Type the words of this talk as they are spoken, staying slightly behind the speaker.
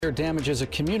Damages a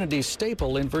community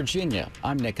staple in Virginia.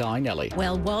 I'm Nick Einelli.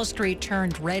 Well, Wall Street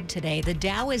turned red today. The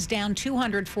Dow is down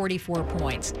 244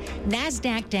 points.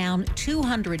 NASDAQ down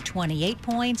 228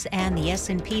 points, and the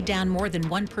S&P down more than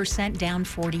 1%, down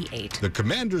 48. The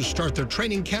Commanders start their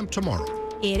training camp tomorrow.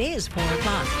 It is 4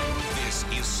 o'clock. This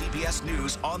is CBS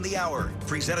News on the Hour,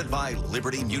 presented by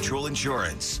Liberty Mutual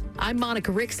Insurance. I'm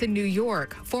Monica Ricks in New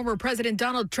York. Former President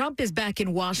Donald Trump is back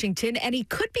in Washington, and he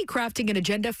could be crafting an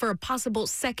agenda for a possible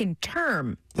second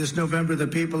term. This November, the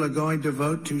people are going to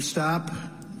vote to stop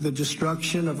the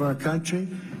destruction of our country,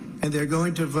 and they're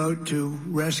going to vote to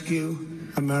rescue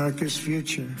America's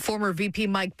future. Former VP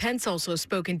Mike Pence also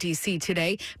spoke in D.C.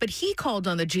 today, but he called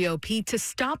on the GOP to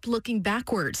stop looking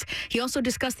backwards. He also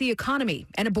discussed the economy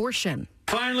and abortion.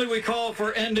 Finally, we call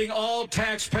for ending all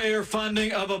taxpayer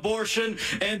funding of abortion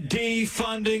and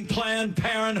defunding Planned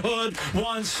Parenthood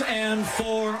once and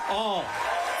for all.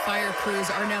 Fire crews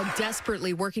are now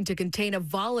desperately working to contain a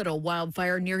volatile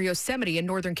wildfire near Yosemite in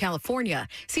Northern California.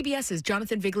 CBS's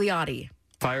Jonathan Vigliotti.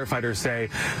 Firefighters say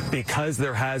because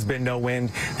there has been no wind,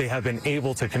 they have been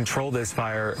able to control this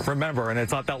fire. Remember, and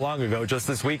it's not that long ago, just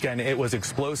this weekend, it was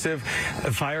explosive.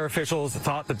 Fire officials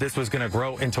thought that this was going to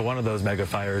grow into one of those mega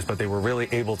fires, but they were really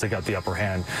able to get the upper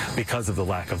hand because of the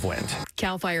lack of wind.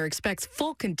 CAL FIRE expects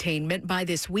full containment by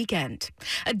this weekend.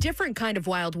 A different kind of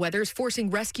wild weather is forcing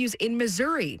rescues in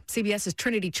Missouri. CBS's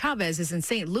Trinity Chavez is in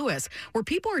St. Louis, where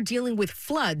people are dealing with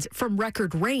floods from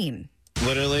record rain.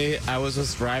 Literally, I was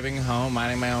just driving home,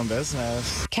 minding my own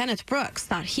business. Kenneth Brooks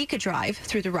thought he could drive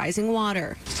through the rising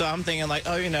water. So I'm thinking like,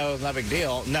 oh, it's not a big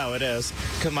deal. No, it is.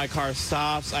 Because my car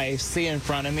stops. I see in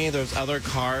front of me there's other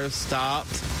cars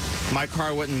stopped. My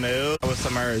car wouldn't move. I was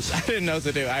submerged. I didn't know what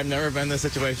to do. I've never been in this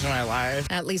situation in my life.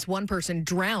 At least one person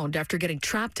drowned after getting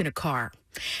trapped in a car.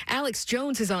 Alex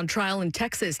Jones is on trial in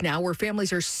Texas now, where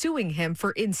families are suing him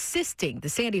for insisting the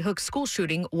Sandy Hook school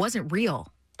shooting wasn't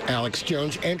real. Alex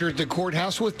Jones entered the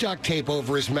courthouse with duct tape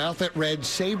over his mouth that read,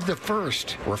 "Save the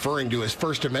First," referring to his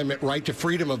First Amendment right to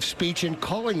freedom of speech and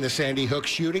calling the Sandy Hook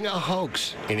shooting a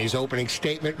hoax. In his opening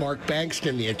statement, Mark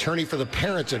Bankston, the attorney for the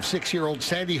parents of 6-year-old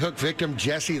Sandy Hook victim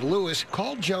Jesse Lewis,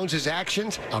 called Jones's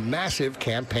actions a massive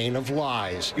campaign of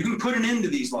lies. You can put an end to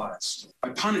these lies by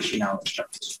punishing Alex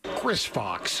Jones. Chris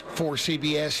Fox, for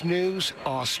CBS News,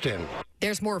 Austin.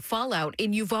 There's more fallout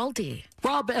in Uvalde.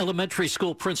 Robb Elementary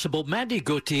School Principal Mandy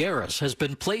Gutierrez has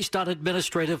been placed on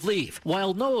administrative leave.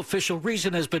 While no official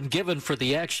reason has been given for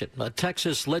the action, a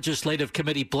Texas Legislative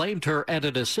Committee blamed her and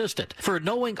an assistant for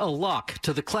knowing a lock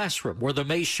to the classroom where the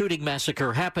May shooting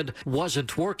massacre happened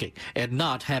wasn't working and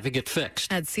not having it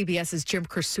fixed. At CBS's Jim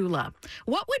Kursula,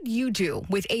 what would you do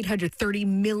with $830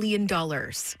 million?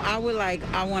 I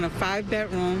want a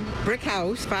 5-bedroom brick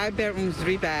house, 5 bedrooms,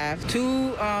 3 baths,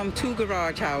 two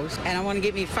garage house, and I want to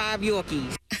get me 5 Yorkies.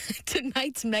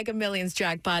 Tonight's Mega Millions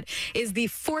jackpot is the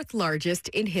 4th largest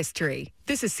in history.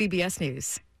 This is CBS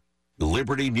News.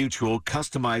 Liberty Mutual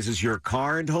customizes your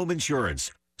car and home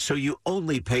insurance, so you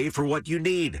only pay for what you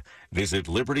need. Visit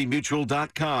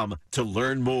libertymutual.com to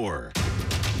learn more.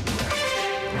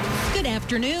 Good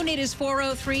afternoon. It is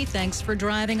 4:03. Thanks for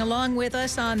driving along with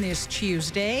us on this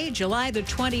Tuesday, July the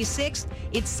 26th.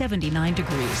 It's 79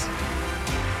 degrees.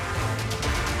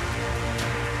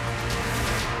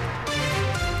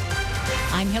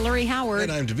 I'm Hillary Howard.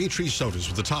 And I'm Dimitri Sotis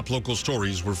with the top local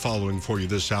stories we're following for you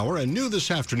this hour. And new this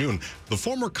afternoon, the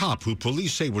former cop who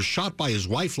police say was shot by his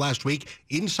wife last week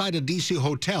inside a D.C.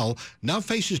 hotel now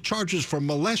faces charges for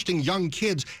molesting young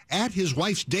kids at his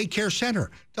wife's daycare center.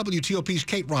 WTOP's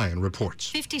Kate Ryan reports.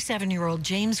 57-year-old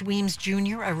James Weems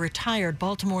Jr., a retired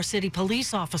Baltimore City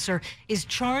police officer, is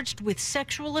charged with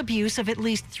sexual abuse of at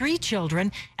least 3 children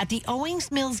at the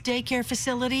Owings Mills daycare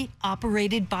facility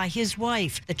operated by his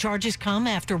wife. The charges come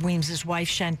after Weems's wife,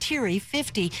 Shantiri,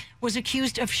 50, was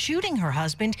accused of shooting her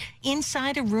husband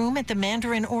inside a room at the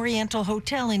Mandarin Oriental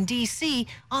Hotel in D.C.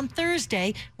 on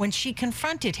Thursday when she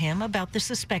confronted him about the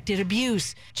suspected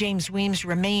abuse. James Weems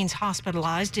remains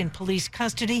hospitalized in police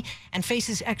custody and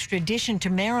faces extradition to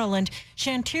Maryland.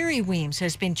 Shantiri Weems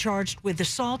has been charged with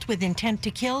assault with intent to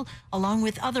kill, along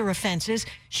with other offenses.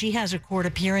 She has a court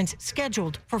appearance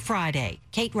scheduled for Friday.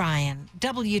 Kate Ryan,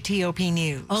 WTOP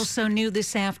News. Also new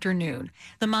this afternoon,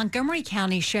 the Montgomery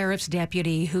County Sheriff's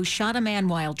deputy who shot a man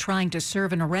while trying to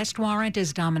serve an arrest warrant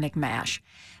is Dominic Mash.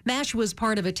 Mash was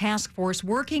part of a task force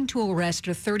working to arrest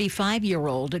a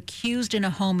 35-year-old accused in a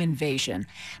home invasion.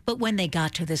 But when they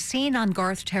got to the scene on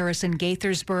Garth Terrace in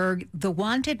Gaithersburg, the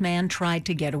wanted man tried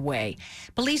to get away.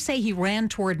 Police say he ran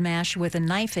toward Mash with a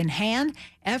knife in hand.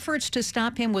 Efforts to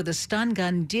stop him with a stun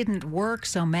gun didn't work,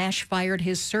 so Mash fired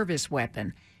his service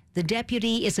weapon. The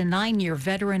deputy is a 9-year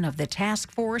veteran of the task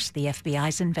force the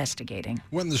FBI's investigating.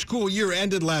 When the school year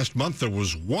ended last month, there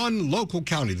was one local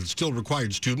county that still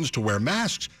required students to wear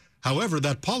masks. However,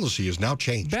 that policy has now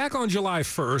changed. Back on July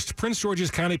 1st, Prince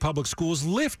George's County Public Schools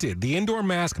lifted the indoor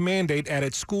mask mandate at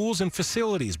its schools and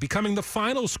facilities, becoming the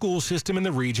final school system in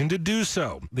the region to do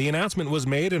so. The announcement was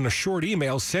made in a short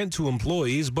email sent to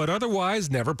employees, but otherwise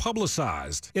never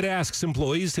publicized. It asks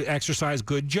employees to exercise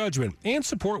good judgment and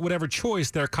support whatever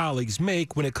choice their colleagues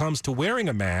make when it comes to wearing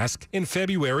a mask. In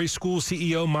February, school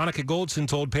CEO Monica Goldson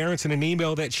told parents in an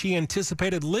email that she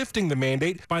anticipated lifting the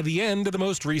mandate by the end of the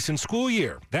most recent school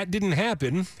year. That didn't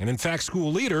happen, and in fact,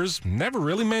 school leaders never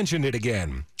really mentioned it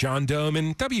again. John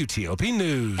Doman, WTOP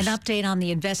News. An update on the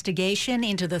investigation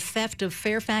into the theft of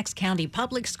Fairfax County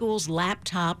Public Schools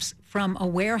laptops from a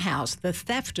warehouse, the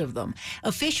theft of them.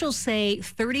 Officials say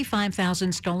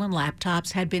 35,000 stolen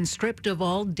laptops had been stripped of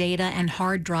all data and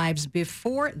hard drives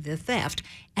before the theft,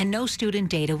 and no student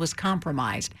data was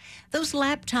compromised. Those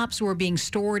laptops were being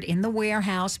stored in the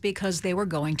warehouse because they were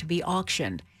going to be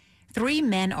auctioned. 3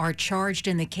 men are charged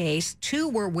in the case. 2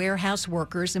 were warehouse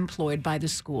workers employed by the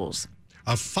schools.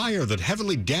 A fire that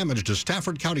heavily damaged a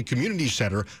Stafford County Community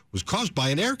Center was caused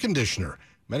by an air conditioner.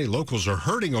 Many locals are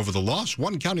hurting over the loss.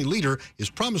 One county leader is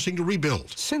promising to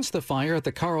rebuild. Since the fire at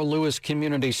the Carl Lewis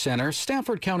Community Center,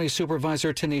 Stafford County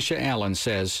Supervisor Tanisha Allen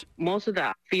says, most of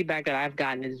the feedback that I've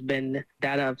gotten has been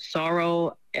that of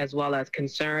sorrow as well as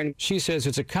concern. She says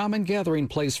it's a common gathering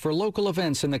place for local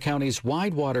events in the county's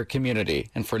Widewater community.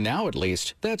 And for now, at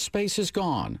least, that space is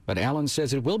gone. But Allen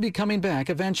says it will be coming back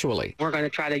eventually. We're going to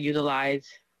try to utilize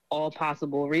all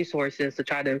possible resources to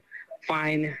try to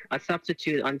find a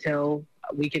substitute until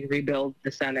we can rebuild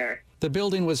the center. The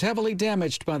building was heavily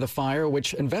damaged by the fire,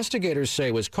 which investigators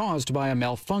say was caused by a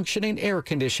malfunctioning air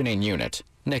conditioning unit.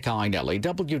 Nick Einelli,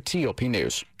 WTOP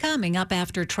News. Coming up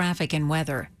after traffic and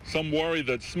weather. Some worry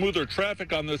that smoother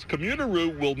traffic on this commuter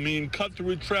route will mean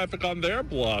cut-through traffic on their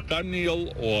block. I'm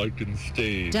Neil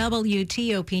Augenstein.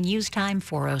 WTOP News Time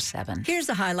 4:07. Here's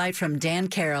a highlight from Dan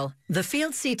Carroll, the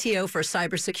field CTO for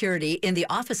cybersecurity in the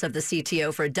Office of the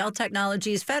CTO for Dell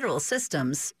Technologies Federal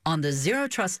Systems on the Zero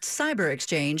Trust Cyber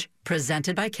Exchange,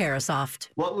 presented by Carahsoft.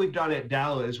 What we've done at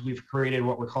Dell is we've created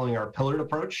what we're calling our pillared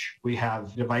approach. We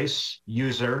have device,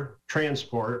 user,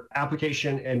 transport,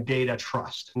 application, and data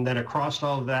trust. And then across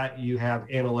all of that, you have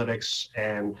analytics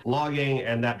and logging,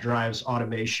 and that drives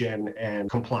automation and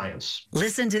compliance.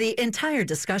 Listen to the entire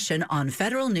discussion on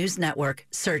Federal News Network.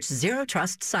 Search Zero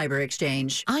Trust Cyber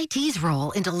Exchange. IT's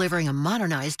role in delivering a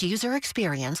modernized user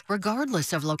experience,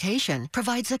 regardless of location,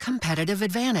 provides a competitive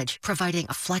advantage. Providing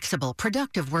a flexible,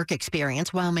 productive work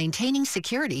experience while maintaining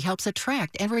security helps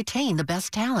attract and retain the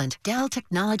best talent. Dell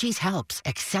Technologies helps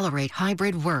accelerate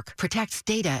hybrid work, protects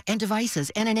data and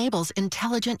devices, and enables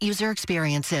intelligent user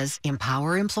experiences.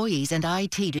 Empower employees and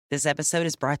IT. This episode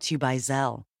is brought to you by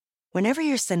Zelle. Whenever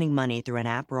you're sending money through an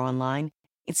app or online,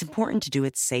 it's important to do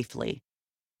it safely.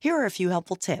 Here are a few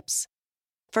helpful tips.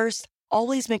 First,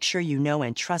 always make sure you know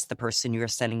and trust the person you are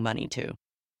sending money to.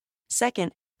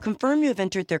 Second, confirm you have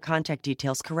entered their contact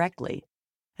details correctly.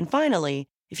 And finally,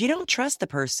 if you don't trust the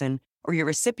person or your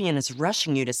recipient is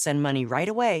rushing you to send money right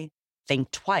away, think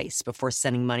twice before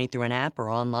sending money through an app or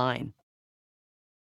online.